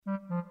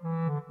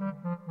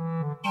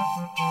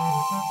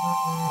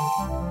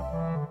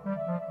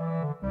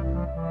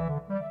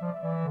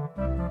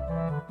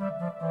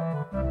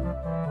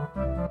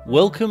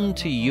Welcome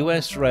to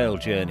US Rail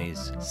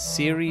Journeys,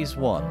 Series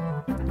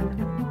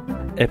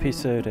 1.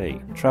 Episode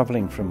 8,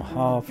 travelling from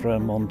Havre,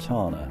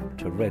 Montana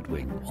to Red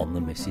Wing on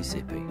the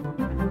Mississippi.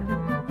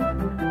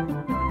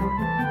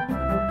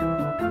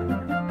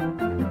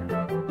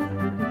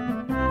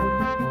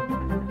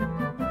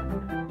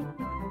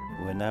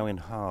 We're now in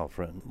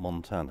Havre,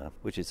 Montana,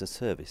 which is a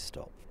service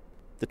stop.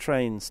 The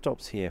train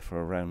stops here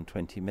for around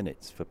 20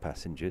 minutes for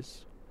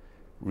passengers,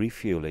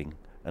 refuelling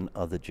and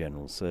other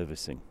general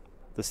servicing.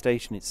 The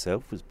station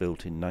itself was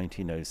built in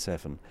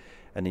 1907,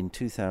 and in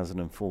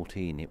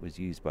 2014 it was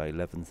used by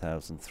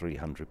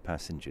 11,300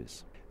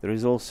 passengers. There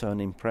is also an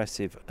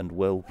impressive and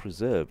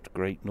well-preserved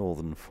Great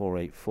Northern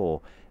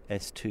 484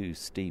 S2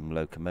 steam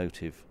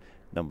locomotive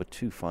number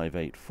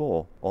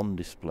 2584 on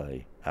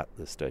display at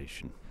the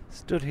station.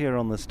 Stood here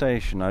on the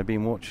station, I've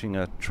been watching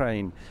a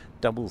train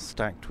double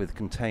stacked with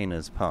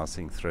containers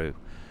passing through.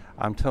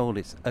 I'm told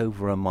it's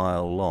over a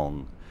mile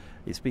long.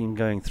 It's been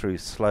going through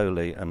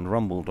slowly and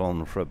rumbled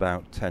on for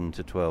about 10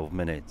 to 12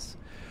 minutes.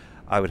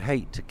 I would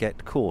hate to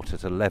get caught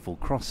at a level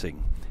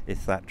crossing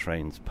if that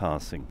train's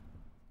passing.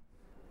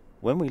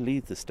 When we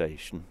leave the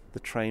station, the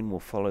train will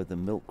follow the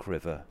Milk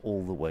River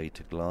all the way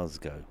to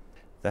Glasgow.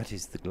 That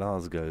is the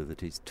Glasgow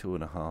that is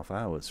 2.5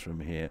 hours from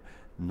here,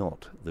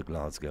 not the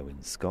Glasgow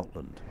in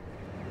Scotland.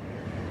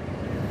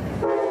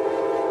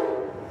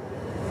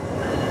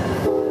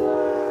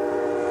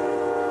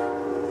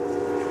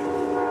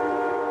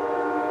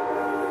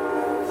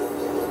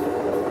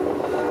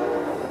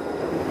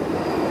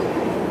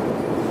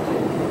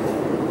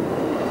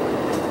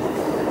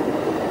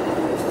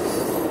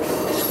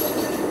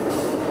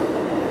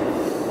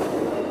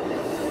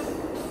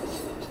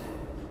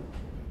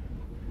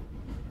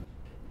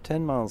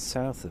 10 miles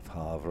south of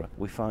Havre,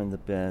 we find the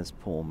Bears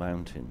Paw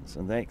Mountains,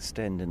 and they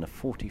extend in a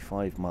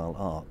 45-mile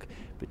arc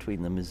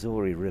between the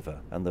Missouri River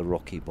and the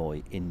Rocky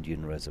Boy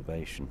Indian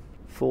Reservation.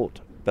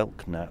 Fort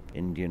Belknap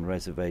Indian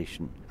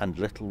Reservation and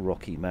Little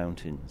Rocky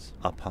Mountains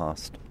are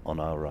passed on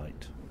our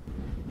right.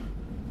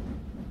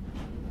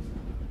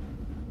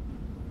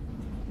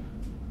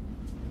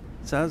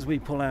 So as we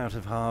pull out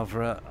of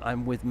Havre,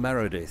 I'm with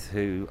Meredith,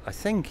 who I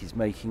think is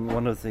making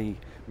one of the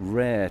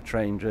rare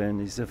train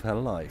journeys of her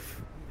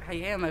life. I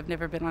am. I've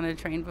never been on a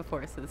train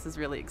before, so this is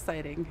really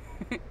exciting.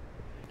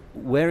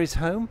 Where is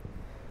home?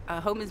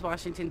 Home is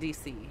Washington,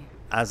 D.C.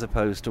 As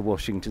opposed to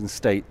Washington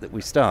State that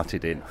we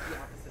started in. The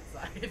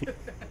opposite side.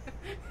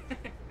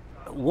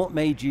 What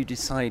made you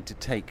decide to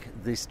take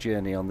this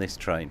journey on this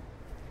train?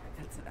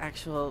 That's an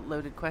actual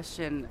loaded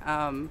question.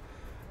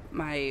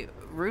 My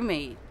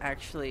roommate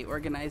actually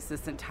organized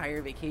this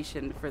entire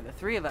vacation for the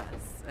three of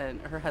us, and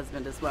her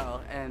husband as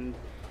well, and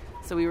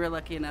so we were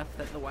lucky enough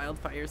that the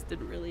wildfires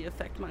didn't really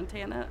affect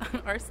Montana,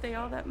 our stay,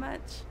 all that much.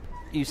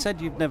 You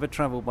said you've never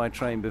travelled by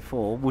train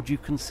before. Would you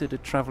consider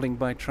travelling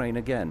by train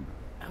again?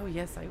 Oh,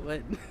 yes, I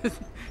would.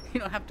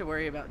 You don't have to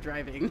worry about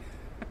driving.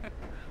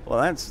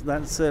 Well, that's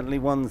certainly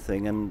one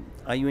thing. And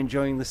are you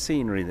enjoying the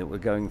scenery that we're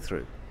going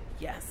through?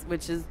 Yes,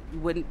 which is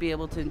wouldn't be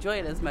able to enjoy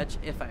it as much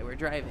if I were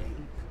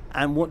driving.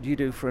 And what do you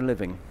do for a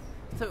living?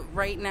 So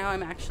right now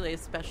I'm actually a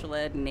special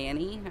ed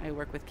nanny. I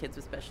work with kids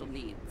with special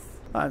needs.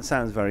 That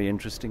sounds very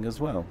interesting as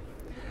well.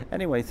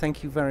 Anyway,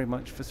 thank you very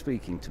much for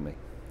speaking to me.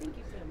 Thank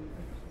you,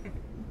 Tim.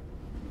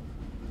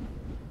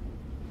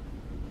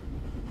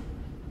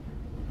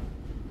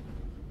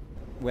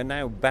 We're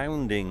now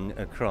bounding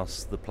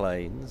across the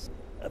plains.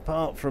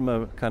 Apart from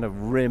a kind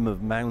of rim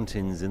of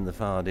mountains in the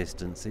far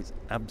distance, it's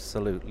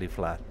absolutely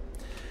flat.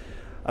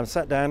 I'm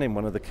sat down in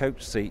one of the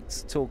coach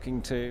seats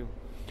talking to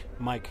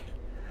Mike.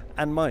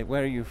 And Mike,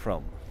 where are you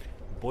from?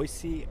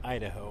 Boise,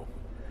 Idaho.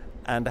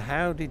 And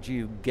how did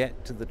you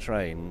get to the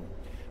train?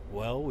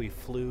 Well, we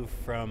flew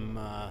from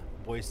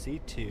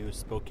Boise to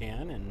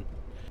Spokane and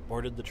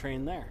boarded the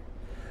train there.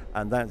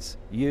 And that's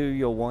you,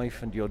 your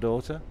wife, and your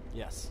daughter?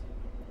 Yes.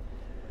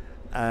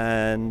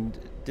 And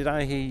did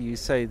I hear you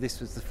say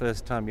this was the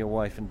first time your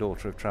wife and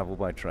daughter have travelled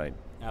by train?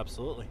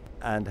 Absolutely.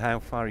 And how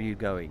far are you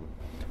going?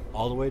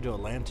 All the way to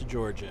Atlanta,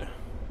 Georgia.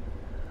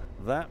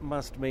 That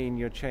must mean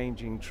you're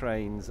changing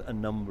trains a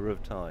number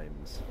of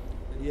times.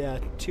 Yeah,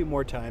 2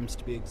 more times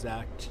to be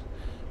exact.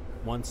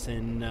 Once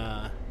in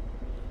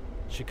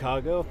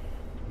Chicago,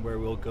 where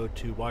we'll go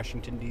to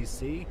Washington,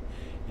 D.C.,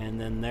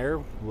 and then there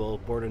we'll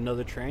board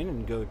another train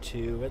and go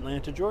to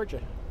Atlanta,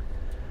 Georgia.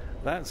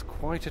 That's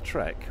quite a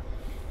trek.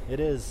 It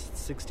is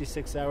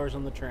 66 hours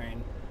on the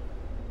train.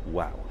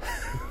 Wow.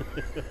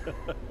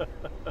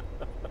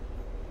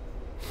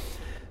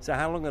 So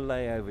how long a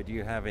layover do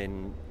you have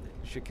in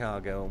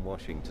Chicago and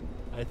Washington?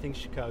 I think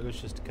Chicago's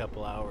just a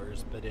couple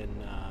hours, but in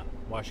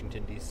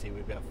Washington, D.C.,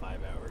 we've got 5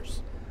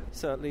 hours.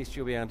 So at least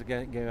you'll be able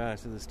to go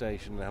out of the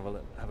station and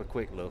have a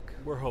quick look.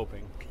 We're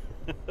hoping.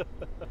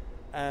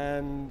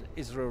 And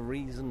is there a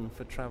reason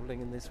for travelling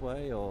in this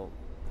way, or?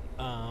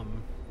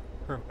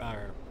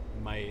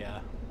 My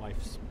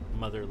wife's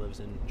mother lives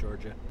in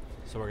Georgia,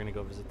 so we're going to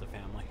go visit the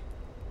family.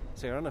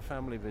 So you're on a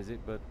family visit,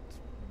 but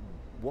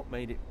what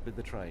made it with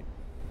the train?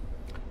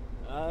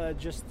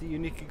 Just the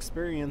unique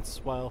experience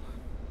while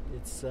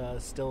it's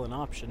still an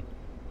option.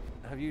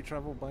 Have you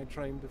travelled by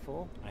train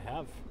before? I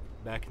have.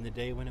 Back in the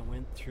day when it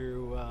went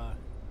through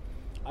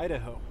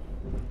Idaho.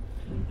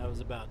 That was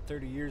about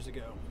 30 years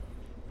ago.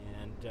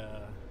 And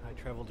I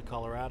traveled to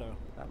Colorado.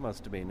 That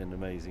must have been an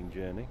amazing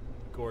journey.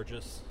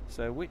 Gorgeous.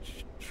 So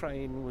which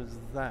train was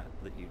that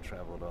you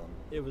travelled on?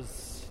 It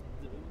was...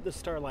 the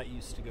Starlight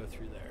used to go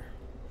through there.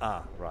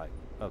 Ah, right.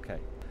 Okay.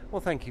 Well,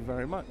 thank you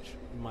very much.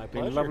 My It's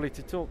pleasure. been lovely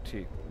to talk to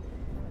you.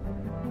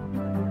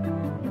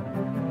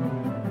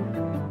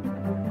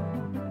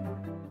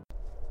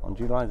 On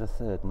July the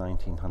 3rd,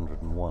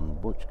 1901,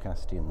 Butch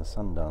Cassidy and the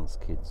Sundance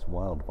Kids,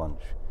 Wild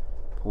Bunch,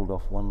 pulled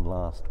off one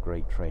last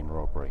great train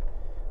robbery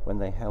when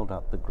they held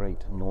up the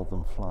Great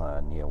Northern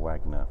Flyer near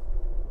Wagner.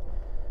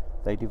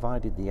 They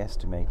divided the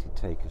estimated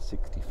take of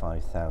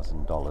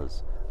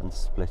 $65,000 and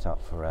split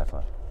up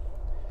forever.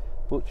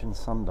 Butch and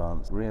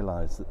Sundance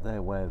realised that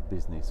their way of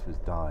business was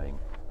dying,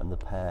 and the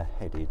pair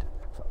headed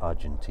for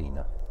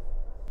Argentina.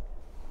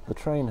 The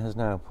train has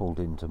now pulled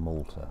into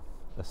Malta,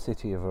 a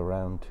city of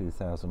around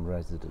 2,000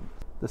 residents.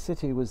 The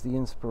city was the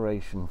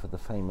inspiration for the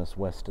famous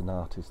Western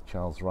artist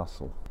Charles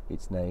Russell.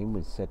 Its name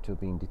was said to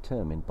have been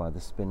determined by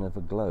the spin of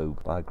a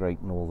globe by a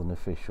great northern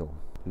official,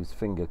 whose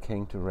finger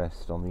came to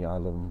rest on the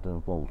island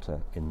of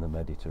Malta in the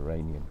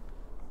Mediterranean.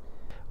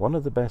 One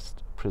of the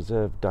best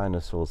preserved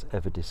dinosaurs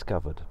ever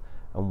discovered,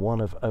 and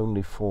one of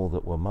only 4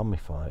 that were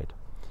mummified,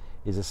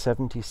 is a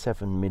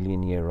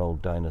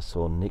 77-million-year-old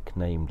dinosaur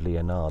nicknamed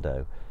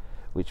Leonardo,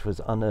 which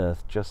was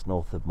unearthed just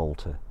north of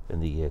Malta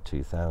in the year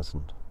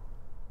 2000.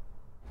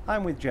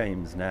 I'm with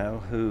James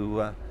now,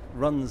 who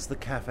runs the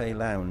Cafe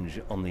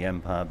Lounge on the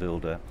Empire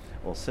Builder,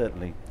 or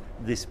certainly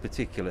this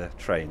particular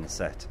train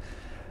set.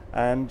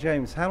 And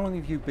James, how long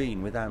have you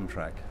been with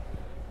Amtrak?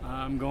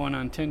 I'm going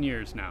on 10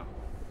 years now.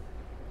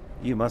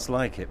 You must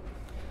like it.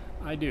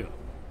 I do.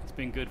 It's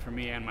been good for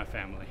me and my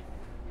family.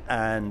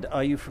 And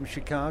are you from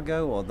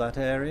Chicago or that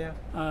area?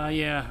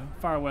 Yeah,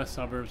 far west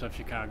suburbs of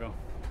Chicago.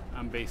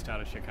 I'm based out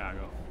of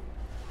Chicago.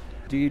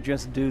 Do you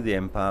just do the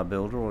Empire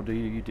Builder, or do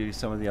you do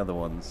some of the other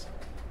ones?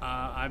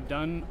 I've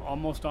done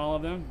almost all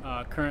of them.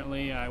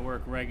 Currently, I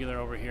work regular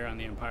over here on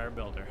the Empire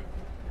Builder.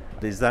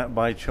 Is that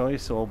by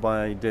choice or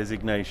by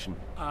designation?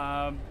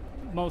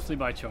 Mostly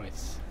by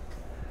choice.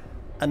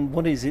 And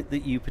what is it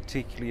that you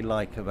particularly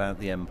like about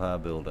the Empire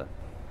Builder?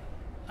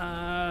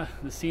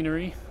 The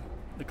scenery,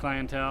 the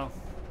clientele,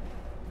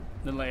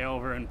 the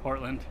layover in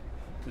Portland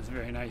is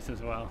very nice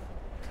as well.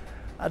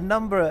 A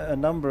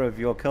number of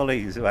your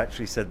colleagues have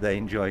actually said they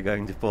enjoy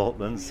going to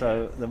Portland,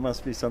 so there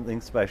must be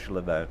something special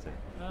about it.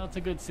 Well, it's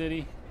a good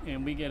city,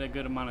 and we get a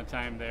good amount of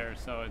time there,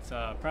 so it's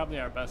probably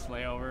our best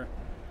layover.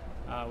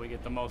 We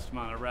get the most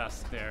amount of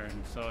rest there,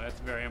 and so that's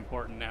very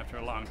important after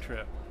a long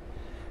trip.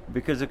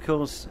 Because, of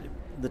course,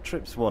 the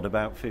trip's,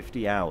 about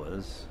 50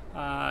 hours?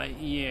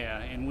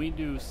 Yeah, and we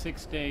do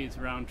 6 days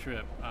round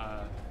trip,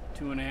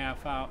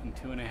 2.5 out and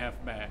 2.5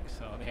 back,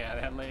 so yeah,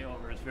 that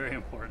layover is very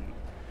important.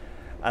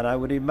 And I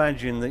would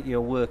imagine that you're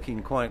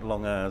working quite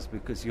long hours,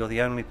 because you're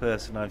the only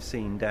person I've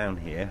seen down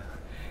here.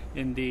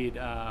 Indeed.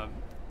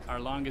 Our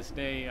longest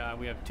day,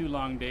 we have 2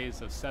 long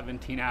days of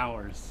 17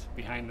 hours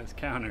behind this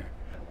counter.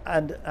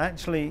 And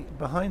actually,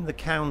 behind the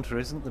counter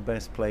isn't the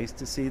best place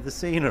to see the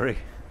scenery.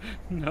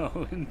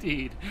 No,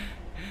 indeed.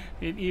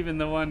 Even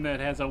the one that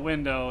has a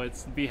window,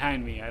 it's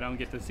behind me. I don't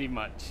get to see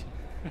much.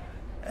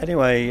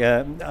 Anyway,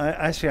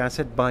 I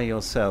said by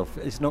yourself.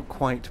 It's not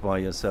quite by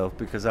yourself,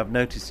 because I've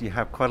noticed you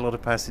have quite a lot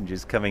of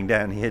passengers coming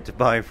down here to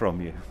buy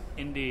from you.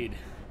 Indeed.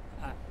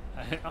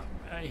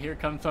 Here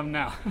comes some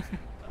now.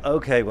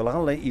 Okay, well,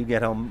 I'll let you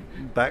get on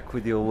back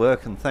with your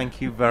work, and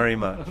thank you very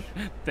much.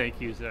 Thank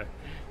you, sir.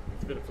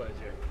 It's been a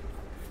pleasure.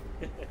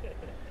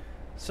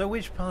 So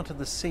which part of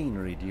the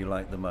scenery do you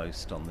like the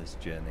most on this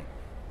journey?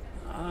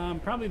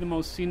 Probably the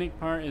most scenic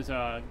part is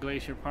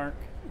Glacier Park,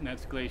 and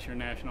that's Glacier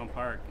National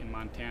Park in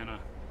Montana.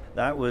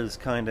 That was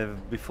kind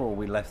of before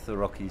we left the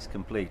Rockies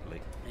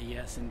completely.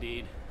 Yes,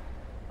 indeed.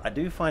 I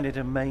do find it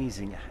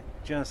amazing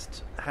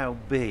just how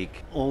big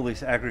all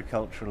this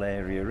agricultural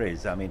area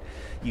is. I mean,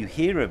 you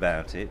hear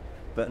about it,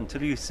 but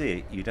until you see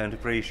it, you don't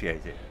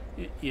appreciate it.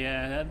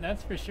 Yeah,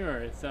 that's for sure.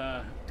 It's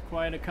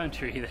quite a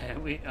country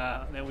that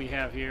we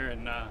have here,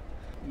 and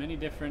many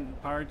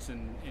different parts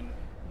and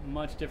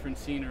much different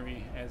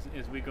scenery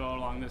as we go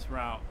along this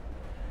route.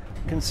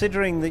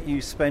 Considering that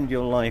you spend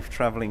your life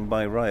travelling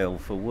by rail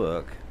for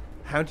work,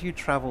 how do you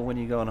travel when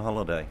you go on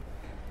holiday?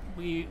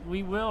 We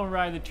will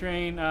ride the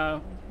train.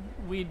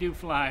 We do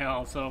fly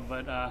also,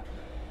 but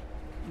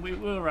we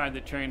will ride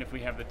the train if we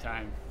have the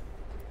time.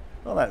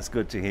 Well, that's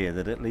good to hear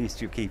that at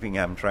least you're keeping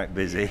Amtrak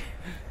busy.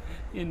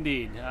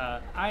 Indeed.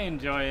 I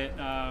enjoy it.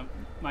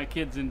 My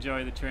kids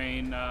enjoy the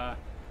train.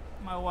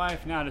 My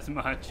wife, not as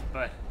much,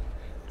 but...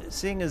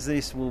 Seeing as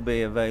this will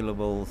be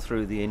available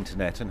through the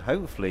internet, and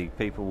hopefully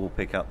people will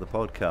pick up the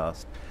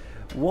podcast,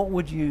 what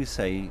would you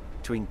say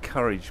to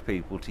encourage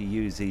people to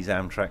use these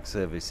Amtrak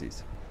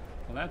services?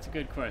 Well, that's a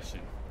good question.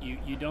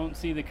 You don't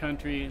see the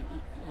country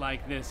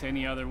like this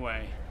any other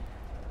way.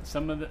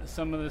 Some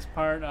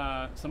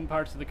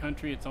parts of the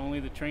country, it's only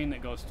the train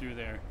that goes through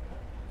there,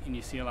 and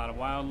you see a lot of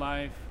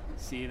wildlife.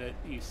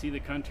 You see the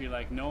country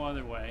like no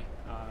other way.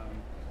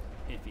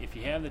 If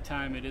you have the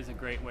time, it is a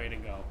great way to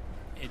go.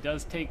 It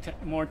does take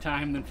more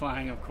time than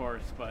flying, of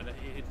course, but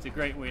it's a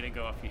great way to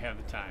go if you have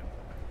the time.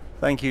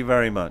 Thank you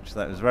very much.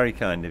 That was very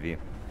kind of you.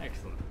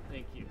 Excellent.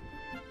 Thank you.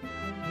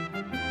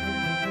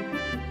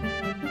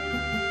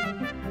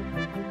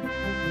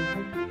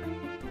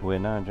 We're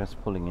now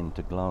just pulling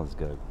into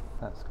Glasgow.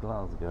 That's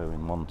Glasgow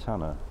in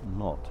Montana,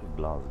 not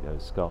Glasgow,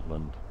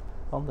 Scotland.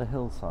 On the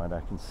hillside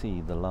I can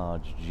see the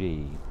large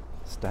G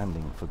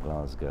standing for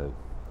Glasgow.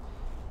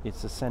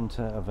 It's the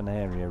centre of an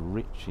area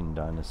rich in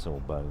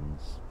dinosaur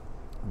bones.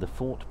 The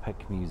Fort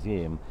Peck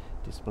Museum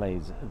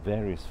displays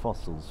various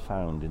fossils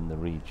found in the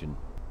region.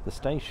 The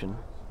station,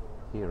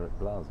 here at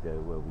Glasgow,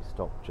 where we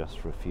stopped just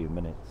for a few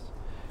minutes,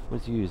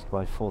 was used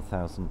by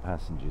 4,000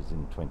 passengers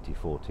in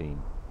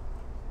 2014.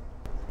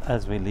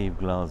 As we leave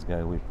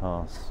Glasgow, we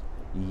pass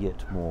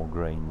yet more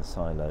grain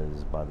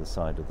silos by the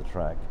side of the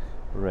track,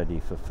 ready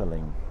for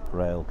filling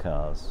rail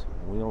cars.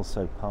 We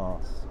also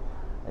pass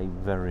a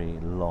very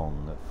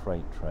long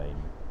freight train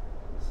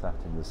sat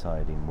in the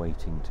siding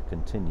waiting to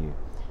continue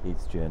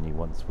its journey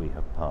once we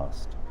have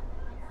passed.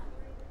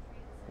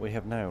 We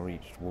have now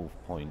reached Wolf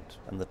Point,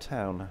 and the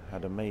town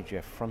had a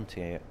major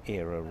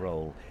frontier-era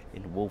role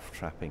in wolf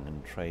trapping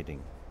and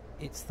trading.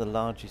 It's the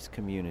largest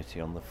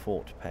community on the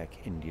Fort Peck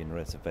Indian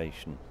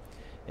Reservation,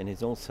 and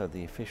is also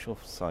the official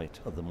site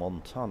of the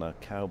Montana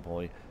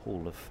Cowboy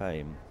Hall of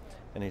Fame,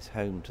 and is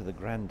home to the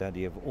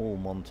granddaddy of all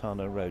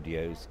Montana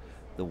rodeos,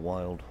 the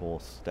Wild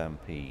Horse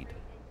Stampede.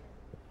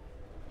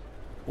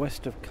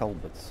 West of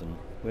Culbertson,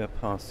 we are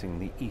passing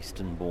the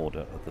eastern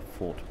border of the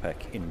Fort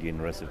Peck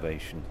Indian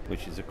Reservation,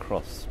 which is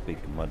across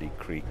Big Muddy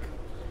Creek.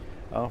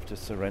 After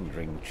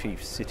surrendering,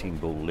 Chief Sitting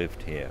Bull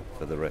lived here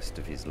for the rest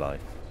of his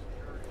life.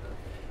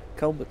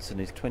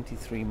 Culbertson is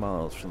 23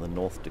 miles from the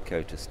North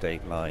Dakota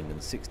state line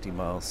and 60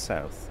 miles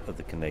south of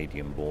the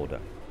Canadian border.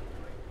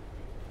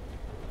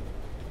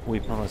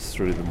 We pass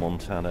through the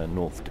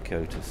Montana-North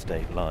Dakota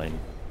state line.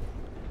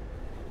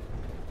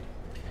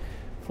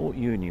 Fort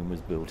Union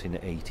was built in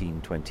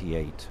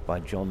 1828 by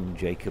John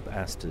Jacob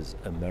Astor's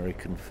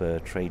American Fur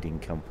Trading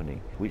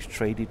Company, which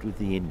traded with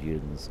the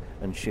Indians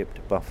and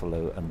shipped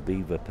buffalo and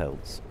beaver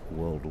pelts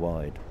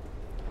worldwide.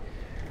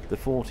 The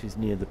fort is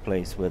near the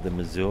place where the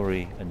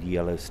Missouri and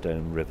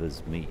Yellowstone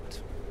rivers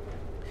meet.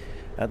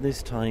 At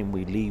this time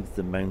we leave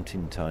the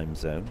Mountain Time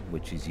Zone,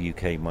 which is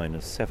UK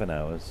minus 7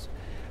 hours,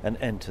 and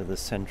enter the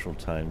Central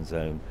Time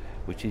Zone,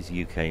 which is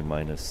UK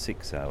minus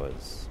 6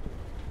 hours.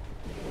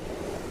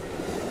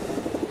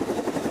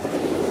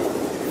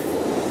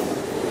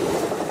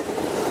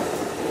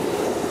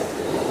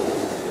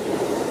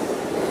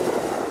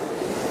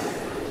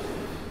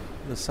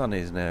 The sun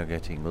is now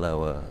getting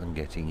lower and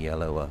getting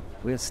yellower.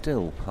 We're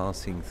still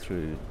passing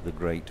through the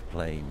Great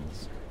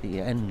Plains, the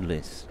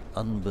endless,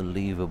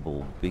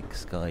 unbelievable big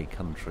sky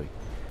country.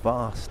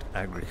 Vast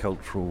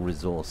agricultural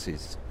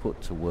resources put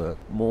to work,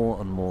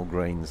 more and more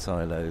grain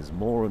silos,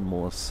 more and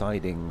more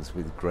sidings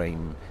with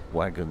grain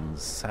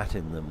wagons sat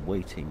in them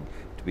waiting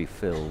to be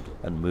filled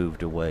and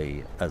moved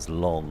away as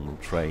long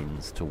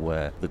trains to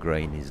where the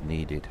grain is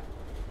needed.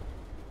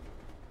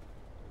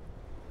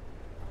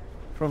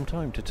 From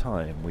time to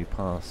time we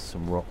pass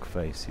some rock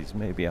faces,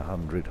 maybe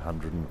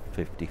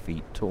 100-150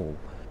 feet tall.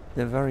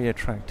 They're very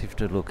attractive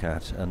to look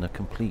at and a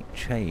complete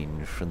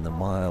change from the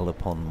mile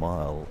upon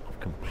mile of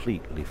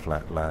completely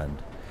flat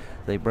land.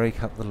 They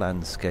break up the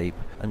landscape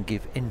and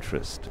give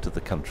interest to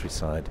the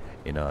countryside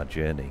in our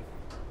journey.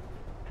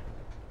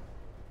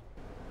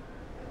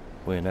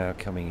 We're now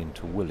coming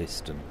into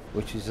Williston,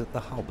 which is at the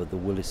hub of the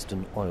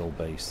Williston Oil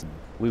Basin.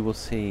 We will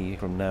see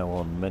from now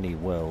on many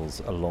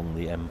wells along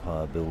the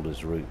Empire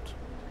Builders route.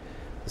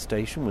 The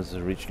station was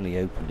originally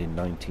opened in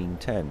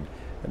 1910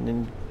 and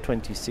in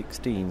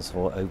 2016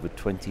 saw over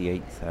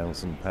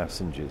 28,000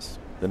 passengers,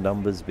 the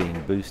numbers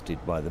being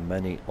boosted by the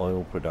many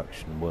oil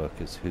production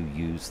workers who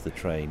use the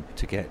train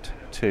to get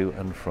to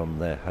and from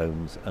their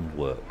homes and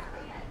work.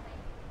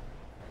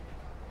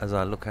 As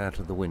I look out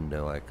of the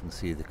window I can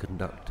see the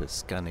conductor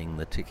scanning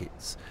the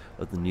tickets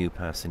of the new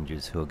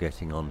passengers who are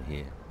getting on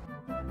here.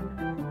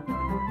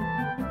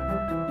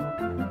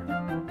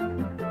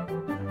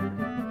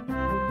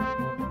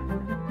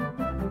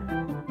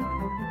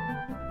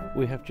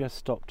 We have just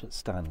stopped at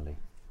Stanley.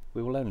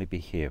 We will only be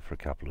here for a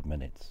couple of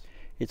minutes.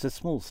 It's a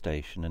small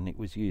station and it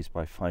was used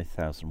by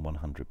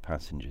 5,100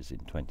 passengers in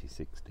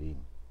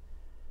 2016.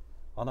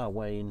 On our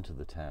way into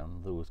the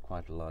town there was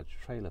quite a large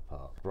trailer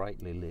park,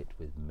 brightly lit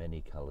with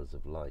many colours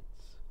of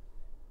lights.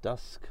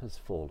 Dusk has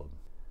fallen,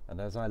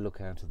 and as I look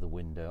out of the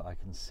window I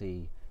can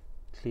see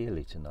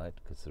clearly tonight,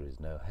 because there is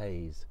no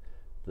haze,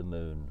 the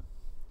moon.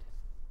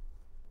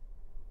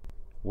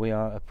 We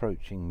are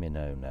approaching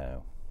Minnow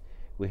now.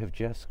 We have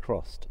just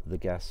crossed the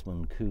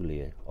Gassman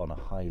Coulee on a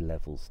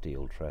high-level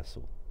steel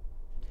trestle.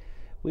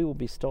 We will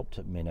be stopped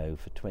at Minnow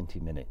for 20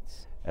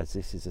 minutes, as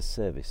this is a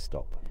service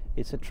stop.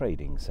 It's a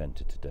trading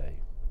centre today.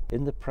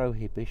 In the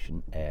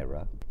Prohibition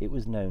era, it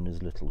was known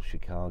as Little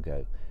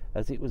Chicago,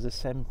 as it was a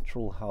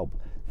central hub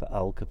for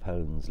Al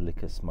Capone's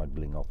liquor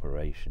smuggling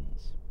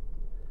operations.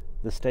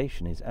 The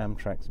station is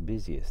Amtrak's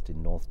busiest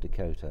in North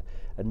Dakota,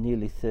 and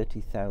nearly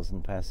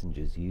 30,000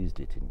 passengers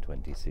used it in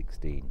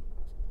 2016.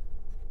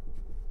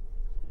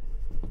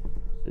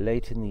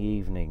 Late in the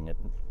evening, at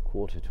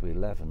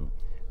 10:45,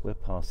 we're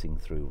passing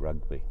through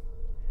Rugby.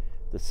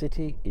 The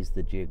city is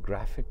the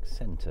geographic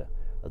centre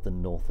of the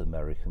North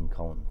American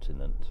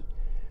continent.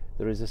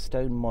 There is a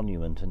stone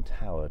monument and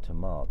tower to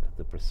mark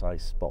the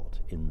precise spot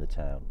in the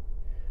town.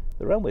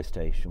 The railway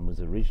station was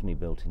originally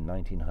built in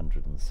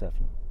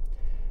 1907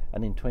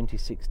 and in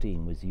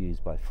 2016 was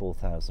used by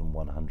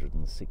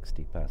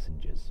 4,160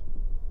 passengers.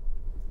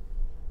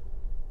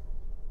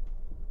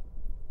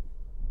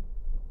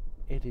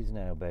 It is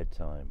now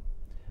bedtime,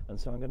 and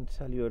so I'm going to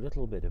tell you a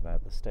little bit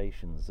about the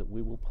stations that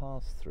we will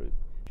pass through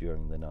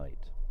during the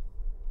night.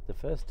 The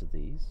first of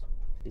these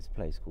is a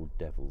place called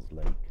Devil's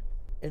Lake.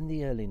 In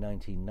the early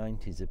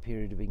 1990s, a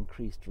period of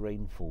increased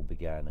rainfall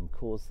began and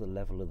caused the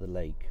level of the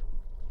lake,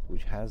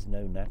 which has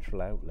no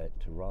natural outlet,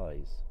 to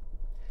rise.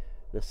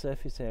 The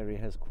surface area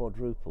has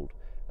quadrupled,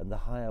 and the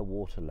higher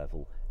water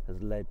level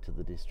has led to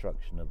the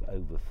destruction of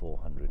over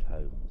 400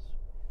 homes.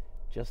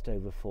 Just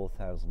over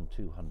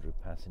 4,200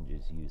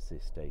 passengers used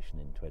this station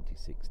in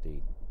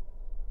 2016.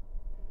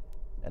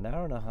 An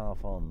hour and a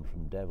half on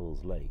from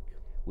Devil's Lake,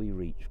 we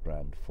reach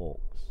Grand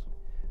Forks.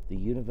 The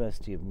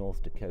University of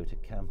North Dakota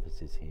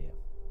campus is here.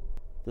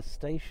 The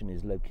station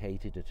is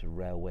located at a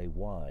railway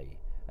Y,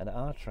 and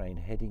our train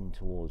heading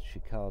towards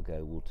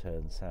Chicago will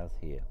turn south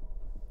here.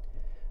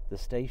 The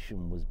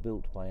station was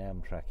built by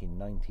Amtrak in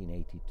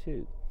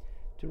 1982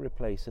 to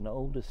replace an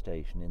older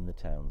station in the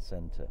town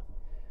centre.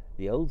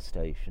 The old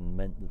station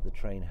meant that the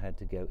train had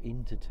to go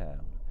into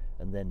town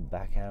and then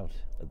back out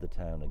of the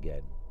town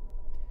again.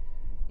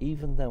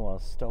 Even though our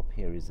stop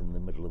here is in the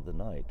middle of the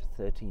night,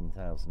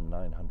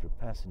 13,900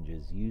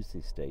 passengers used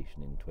this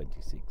station in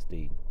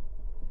 2016.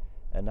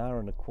 An hour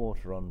and a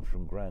quarter on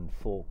from Grand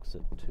Forks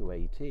at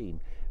 2:18,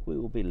 we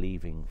will be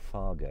leaving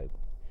Fargo.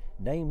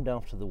 Named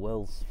after the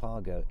Wells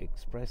Fargo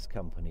Express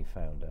Company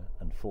founder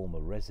and former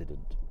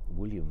resident,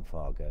 William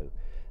Fargo,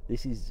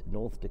 this is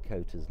North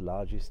Dakota's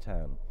largest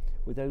town,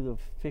 with over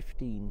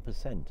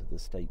 15% of the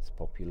state's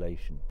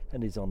population,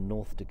 and is on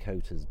North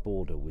Dakota's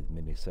border with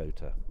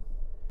Minnesota.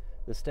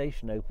 The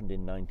station opened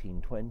in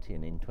 1920,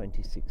 and in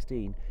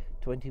 2016,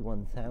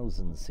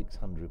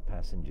 21,600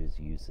 passengers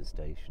used the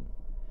station.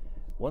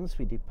 Once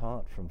we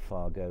depart from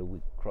Fargo,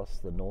 we cross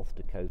the North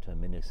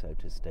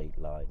Dakota-Minnesota state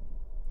line.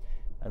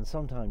 And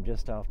sometime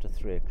just after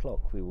 3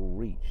 o'clock we will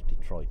reach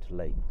Detroit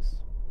Lakes.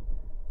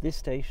 This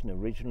station,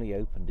 originally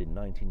opened in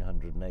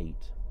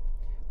 1908,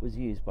 was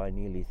used by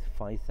nearly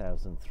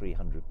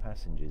 5,300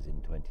 passengers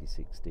in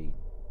 2016.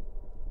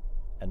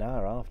 An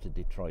hour after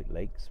Detroit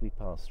Lakes we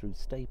pass through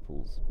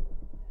Staples.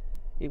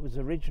 It was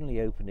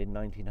originally opened in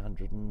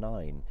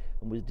 1909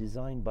 and was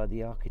designed by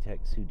the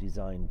architects who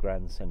designed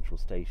Grand Central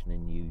Station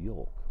in New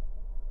York.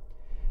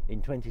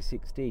 In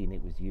 2016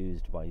 it was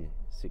used by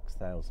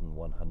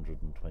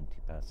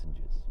 6,120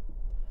 passengers.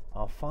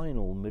 Our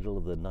final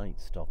middle-of-the-night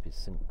stop is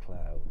St.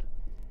 Cloud.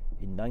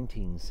 In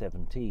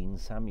 1917,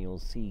 Samuel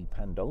C.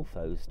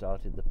 Pandolfo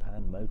started the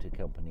Pan Motor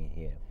Company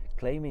here,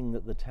 claiming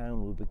that the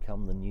town would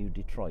become the new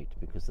Detroit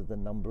because of the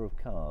number of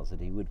cars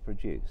that he would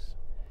produce.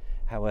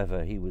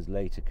 However, he was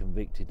later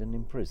convicted and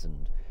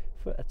imprisoned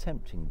for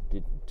attempting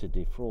to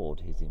defraud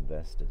his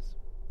investors.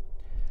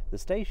 The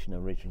station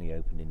originally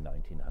opened in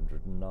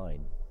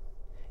 1909.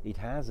 It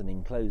has an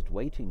enclosed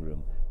waiting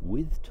room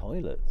with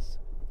toilets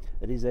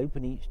that is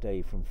open each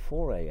day from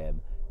 4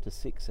 a.m. to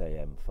 6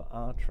 a.m. for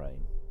our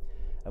train,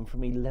 and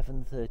from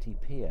 11:30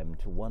 p.m.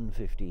 to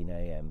 1:15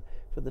 a.m.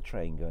 for the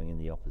train going in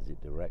the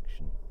opposite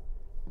direction.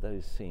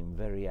 Those seem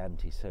very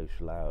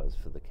antisocial hours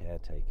for the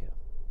caretaker.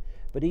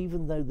 But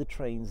even though the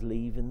trains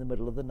leave in the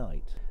middle of the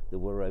night, there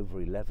were over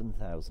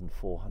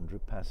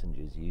 11,400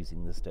 passengers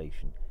using the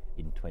station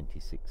in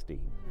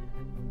 2016.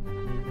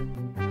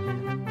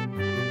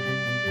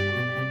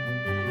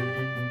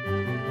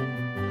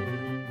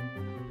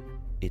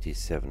 It is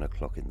 7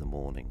 o'clock in the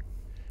morning,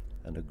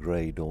 and a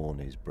grey dawn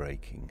is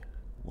breaking.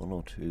 One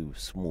or two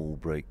small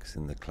breaks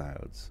in the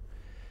clouds,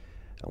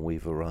 and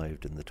we've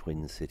arrived in the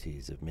twin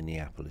cities of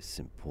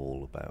Minneapolis-St.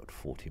 Paul about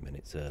 40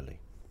 minutes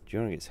early.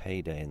 During its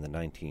heyday in the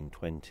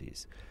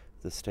 1920s,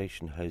 the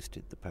station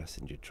hosted the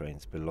passenger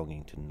trains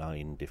belonging to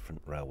 9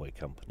 different railway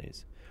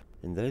companies.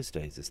 In those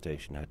days, the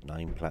station had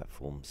 9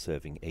 platforms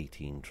serving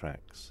 18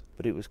 tracks,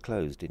 but it was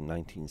closed in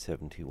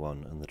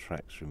 1971 and the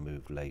tracks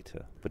removed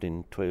later. But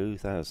in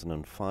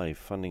 2005,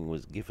 funding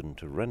was given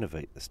to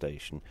renovate the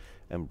station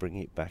and bring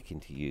it back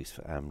into use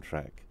for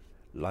Amtrak,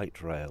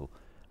 light rail,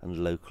 and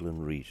local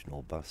and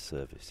regional bus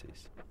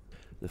services.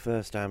 The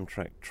first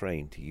Amtrak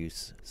train to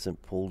use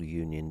St. Paul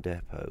Union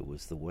Depot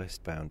was the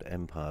westbound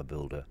Empire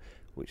Builder,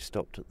 which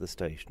stopped at the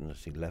station at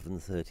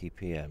 11:30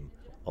 p.m.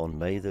 on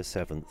May the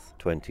 7th,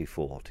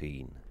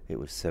 2014. It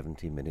was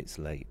 70 minutes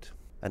late.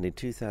 And in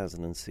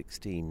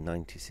 2016,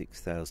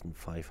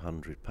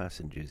 96,500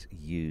 passengers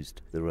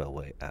used the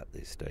railway at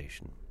this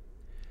station.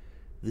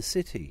 The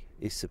city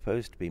is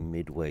supposed to be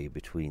midway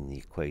between the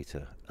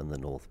equator and the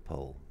North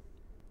Pole.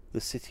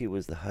 The city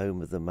was the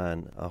home of the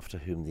man after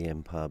whom the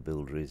empire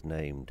builder is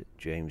named,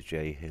 James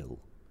J. Hill.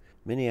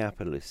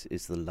 Minneapolis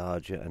is the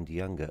larger and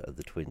younger of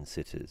the twin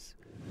cities.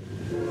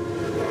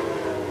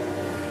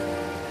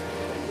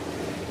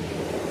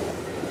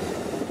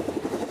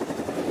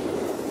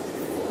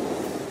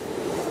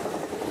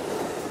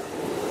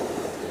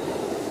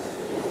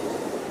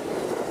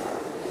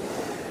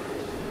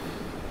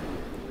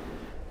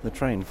 The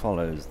train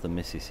follows the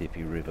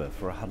Mississippi River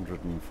for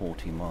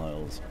 140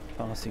 miles,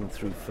 passing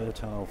through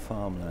fertile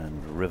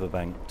farmland,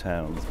 riverbank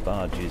towns,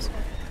 barges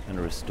and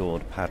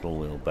restored paddle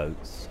wheel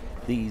boats.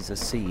 These are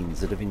scenes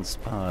that have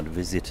inspired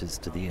visitors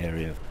to the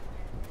area.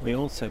 We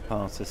also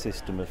pass a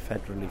system of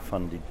federally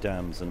funded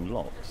dams and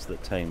locks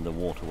that tame the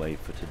waterway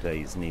for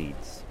today's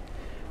needs.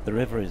 The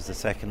river is the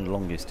second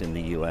longest in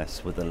the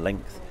US with a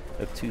length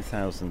of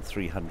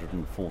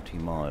 2,340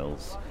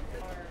 miles.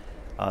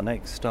 Our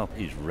next stop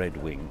is Red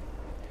Wing.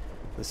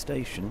 The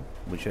station,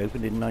 which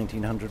opened in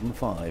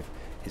 1905,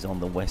 is on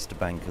the west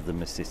bank of the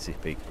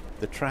Mississippi.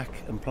 The track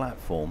and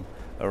platform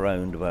are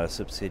owned by a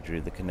subsidiary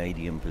of the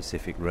Canadian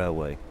Pacific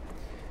Railway.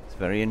 It's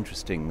very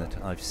interesting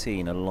that I've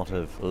seen a lot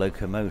of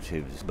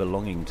locomotives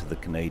belonging to the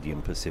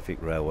Canadian Pacific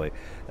Railway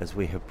as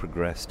we have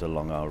progressed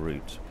along our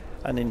route.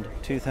 And in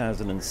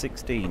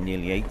 2016,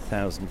 nearly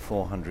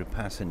 8,400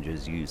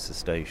 passengers used the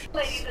station.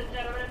 Ladies and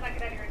gentlemen, if I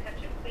could have your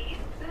attention, please.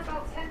 In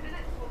about 10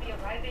 minutes, we'll be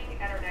arriving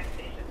at our next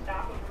station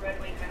stop of Red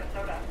Wing,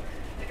 Minnesota.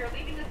 If you're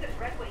leaving us at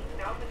Red Wing,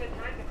 now's a good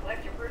time to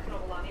collect your personal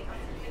belongings,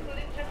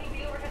 including checking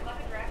the overhead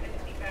luggage rack and the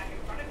seat back in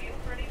front of you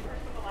for any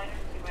personal items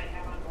you might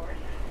have on board.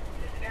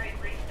 It's a very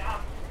brief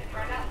stop. If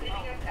you're not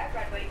leaving us at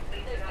Red Wing,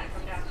 please do not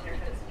come downstairs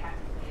at this time.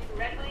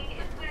 Red Wing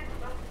is next.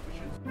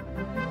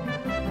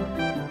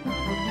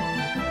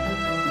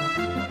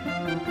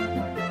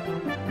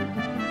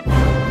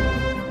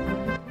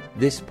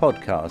 This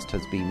podcast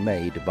has been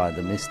made by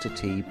the Mr.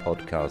 T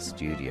Podcast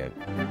Studio.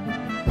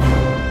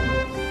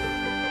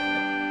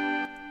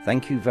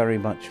 Thank you very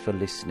much for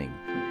listening.